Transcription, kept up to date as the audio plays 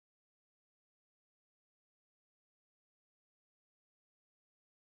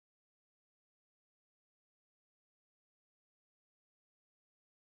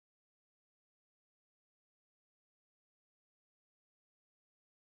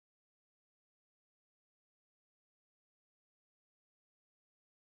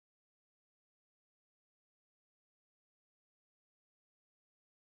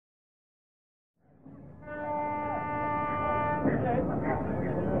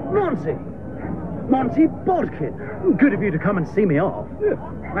Monty! Monty Bodkin! Good of you to come and see me off. Yeah,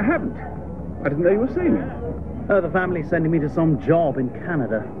 I haven't. I didn't know you were sailing. Oh, the family's sending me to some job in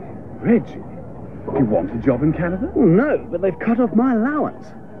Canada. Reggie, you want a job in Canada? Oh, no, but they've cut off my allowance.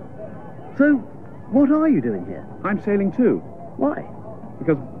 So, what are you doing here? I'm sailing too. Why?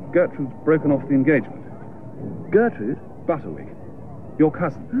 Because Gertrude's broken off the engagement. Gertrude? Butterwick. Your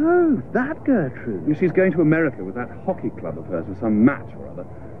cousin. Oh, that Gertrude. She's going to America with that hockey club of hers for some match or other.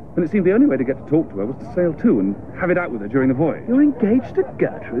 And it seemed the only way to get to talk to her was to sail too and have it out with her during the voyage. You're engaged to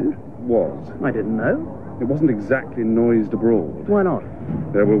Gertrude? Was. I didn't know. It wasn't exactly noised abroad. Why not?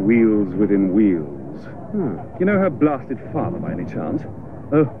 There were wheels within wheels. Hmm. You know her blasted father by any chance?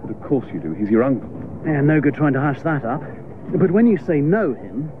 Oh, but of course you do. He's your uncle. Yeah, no good trying to hush that up. But when you say know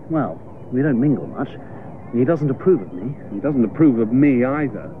him, well, we don't mingle much. He doesn't approve of me. He doesn't approve of me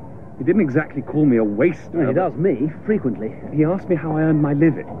either. He didn't exactly call me a waster. Well, he does me, frequently. He asked me how I earned my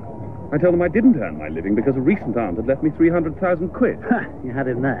living. I told him I didn't earn my living because a recent aunt had left me 300,000 quid. Ha! You had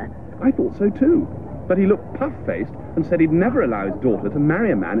him there. I thought so too. But he looked puff-faced and said he'd never allow his daughter to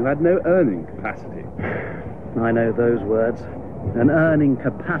marry a man who had no earning capacity. I know those words. An earning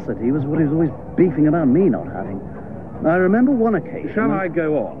capacity was what he was always beefing about me not having. I remember one occasion... Shall I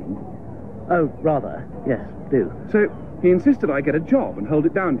go on? Oh, rather. Yes, do. So, he insisted I get a job and hold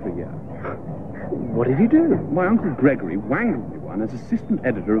it down for a year. What did you do? My Uncle Gregory wangled me one as assistant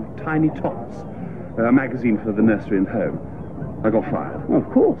editor of Tiny Tots, a magazine for the nursery and home. I got fired. Oh, of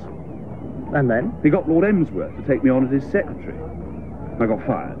course. And then? He got Lord Emsworth to take me on as his secretary. I got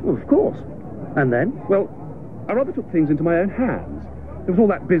fired. Well, of course. And then? Well, I rather took things into my own hands. There was all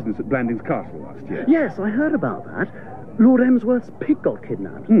that business at Blandings Castle last year. Yes, I heard about that. Lord Emsworth's pig got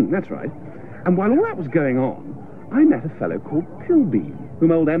kidnapped. That's right. And while all that was going on, I met a fellow called Pilbeam,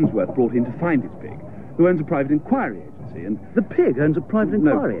 whom old Emsworth brought in to find his pig, who owns a private inquiry agency, and... The pig owns a private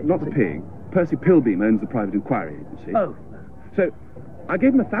inquiry agency? No, not the pig. Percy Pilbeam owns the private inquiry agency. Oh. So, I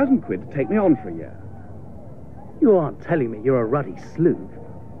gave him 1,000 quid to take me on for a year. You aren't telling me you're a ruddy sleuth?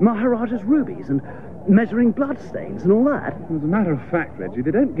 Maharaja's rubies and measuring bloodstains and all that? As a matter of fact, Reggie,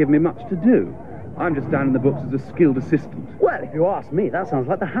 they don't give me much to do. I'm just down in the books as a skilled assistant. Well, if you ask me, that sounds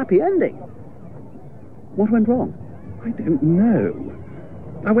like the happy ending. What went wrong? I don't know.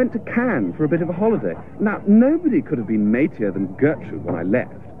 I went to Cannes for a bit of a holiday. Now, nobody could have been matier than Gertrude when I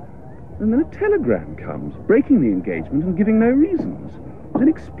left. And then a telegram comes, breaking the engagement and giving no reasons. It was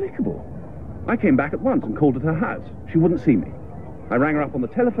inexplicable. I came back at once and called at her house. She wouldn't see me. I rang her up on the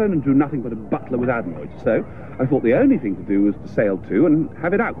telephone and drew nothing but a butler with adenoids. So I thought the only thing to do was to sail to and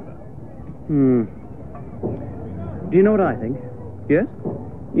have it out with her. Do you know what I think? Yes?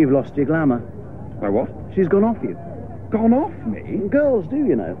 You've lost your glamour. My what? She's gone off you. Gone off me? Girls do,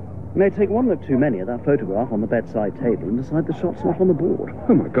 you know. And they take one look too many at that photograph on the bedside table and decide the shot's not on the board.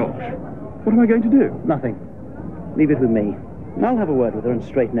 Oh, my gosh. What am I going to do? Nothing. Leave it with me. I'll have a word with her and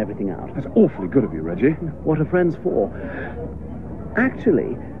straighten everything out. That's awfully good of you, Reggie. What are friends for?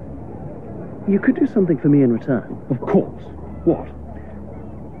 Actually, you could do something for me in return. Of course. What?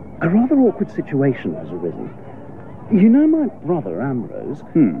 A rather awkward situation has arisen. You know my brother, Ambrose?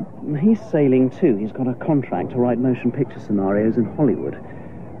 He's sailing too. He's got a contract to write motion picture scenarios in Hollywood.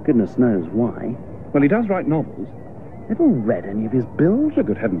 Goodness knows why. Well, he does write novels. Ever read any of his bills? Oh,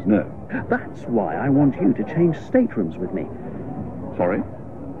 good heavens, no. That's why I want you to change staterooms with me. Sorry?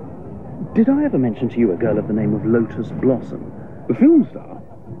 Did I ever mention to you a girl of the name of Lotus Blossom? The film star?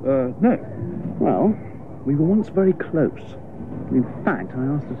 No. Well, we were once very close. In fact, I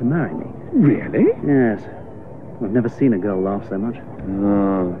asked her to marry me. Really? Yes. I've never seen a girl laugh so much.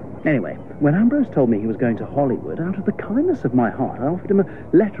 Anyway, when Ambrose told me he was going to Hollywood, out of the kindness of my heart, I offered him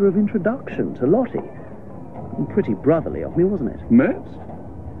a letter of introduction to Lottie. Pretty brotherly of me, wasn't it? Most.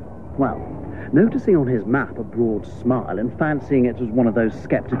 Well, noticing on his map a broad smile and fancying it was one of those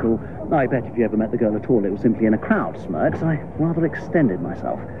sceptical, I bet if you ever met the girl at all, it was simply in a crowd smirks, I rather extended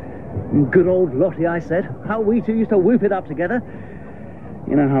myself. Good old Lottie, I said. How we two used to whoop it up together.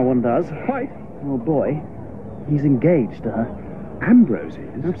 You know how one does. Quite. Oh, boy. He's engaged to her. Ambrose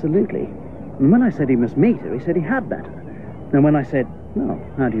is? Absolutely. And when I said he must meet her, he said he had met her. And when I said, well,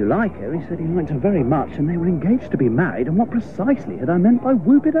 how do you like her? He said he liked her very much, and they were engaged to be married, and what precisely had I meant by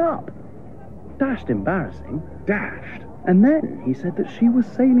whoop it up? Dashed embarrassing. Dashed? And then he said that she was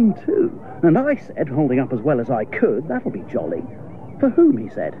sailing too. And I said, holding up as well as I could, that'll be jolly. For whom, he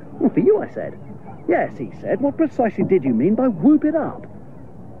said. Well, for you, I said. Yes, he said, what precisely did you mean by whoop it up?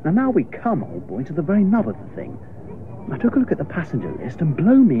 And now we come, old boy, to the very nub of the thing. I took a look at the passenger list, and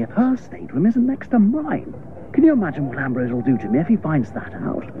blow me if her stateroom isn't next to mine. Can you imagine what Ambrose will do to me if he finds that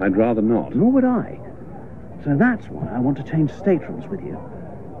out? I'd rather not. Nor would I. So that's why I want to change staterooms with you.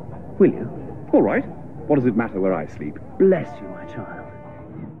 Will you? All right. What does it matter where I sleep? Bless you, my child.